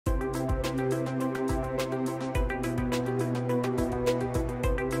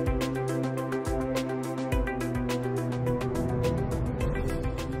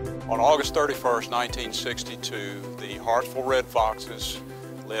August 31st, 1962, the Hartsville Red Foxes,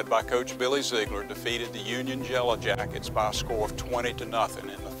 led by Coach Billy Ziegler, defeated the Union Yellow Jackets by a score of 20-0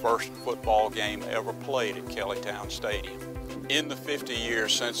 in the first football game ever played at Kellytown Stadium. In the 50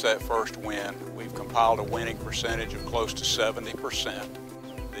 years since that first win, we've compiled a winning percentage of close to 70%.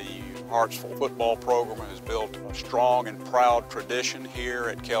 The Hartsville football program has built a strong and proud tradition here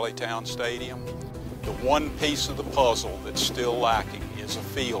at Kellytown Stadium. The one piece of the puzzle that's still lacking is a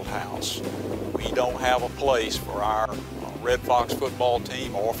field house. We don't have a place for our Red Fox football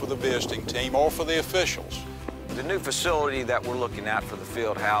team or for the visiting team or for the officials. The new facility that we're looking at for the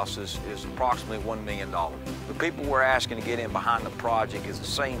field house is approximately $1 million. The people we're asking to get in behind the project is the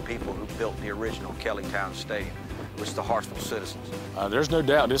same people who built the original Kellytown Stadium, which is the Hartsville citizens. There's no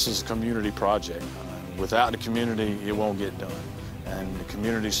doubt this is a community project. Without the community, it won't get done. And the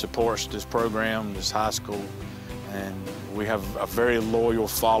community supports this program, this high school, and we have a very loyal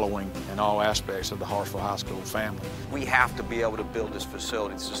following in all aspects of the Hartsville High School family. We have to be able to build this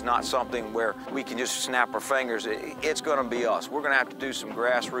facility. This is not something where we can just snap our fingers. It's going to be us. We're going to have to do some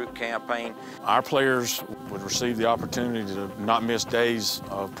grassroots campaign. Our players would receive the opportunity to not miss days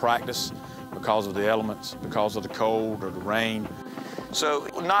of practice because of the elements, because of the cold or the rain. So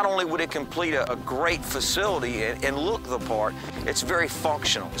not only would it complete a great facility and look the part, it's very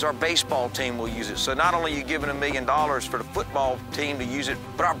functional. Because our baseball team will use it. So not only are you giving $1 million for the football team to use it,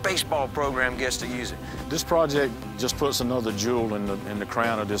 but our baseball program gets to use it. This project just puts another jewel in the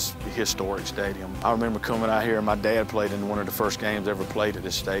crown of this historic stadium. I remember coming out here, my dad played in one of the first games ever played at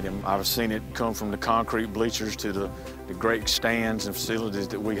this stadium. I've seen it come from the concrete bleachers to the great stands and facilities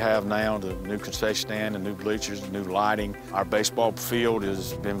that we have now, the new concession stand, the new bleachers, the new lighting. Our baseball field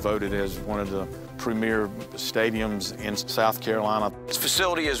has been voted as one of the premier stadiums in South Carolina. This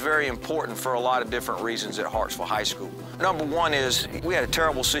facility is very important for a lot of different reasons at Hartsville High School. Number one is we had a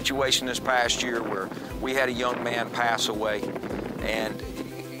terrible situation this past year where we had a young man pass away, and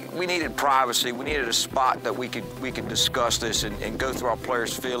we needed privacy. We needed a spot that we could discuss this and go through our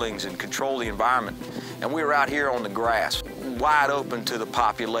players' feelings and control the environment. And we were out here on the grass, wide open to the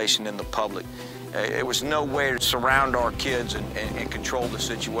population and the public. It was no way to surround our kids and control the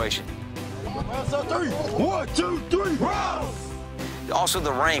situation. 1, 2, 3, round! Also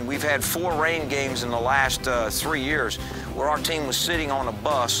the rain. We've had 4 rain games in the last 3 years where our team was sitting on a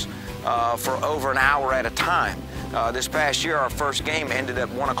bus for over an hour at a time. This past year, our first game ended at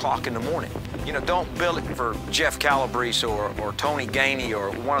 1 o'clock in the morning. You know, don't build it for Jeff Calabrese or Tony Gainey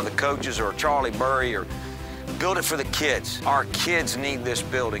or one of the coaches or Charlie Burry, or build it for the kids. Our kids need this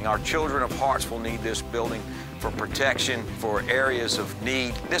building. Our children of Hartsville need this building for protection, for areas of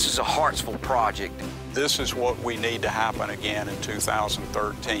need. This is a Hartsville project. This is what we need to happen again in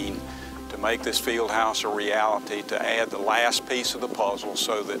 2013 to make this field house a reality, to add the last piece of the puzzle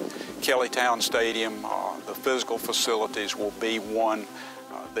so that Kellytown Stadium, the physical facilities, will be one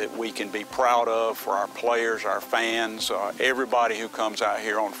that we can be proud of for our players, our fans, everybody who comes out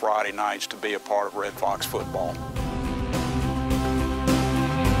here on Friday nights to be a part of Red Fox football.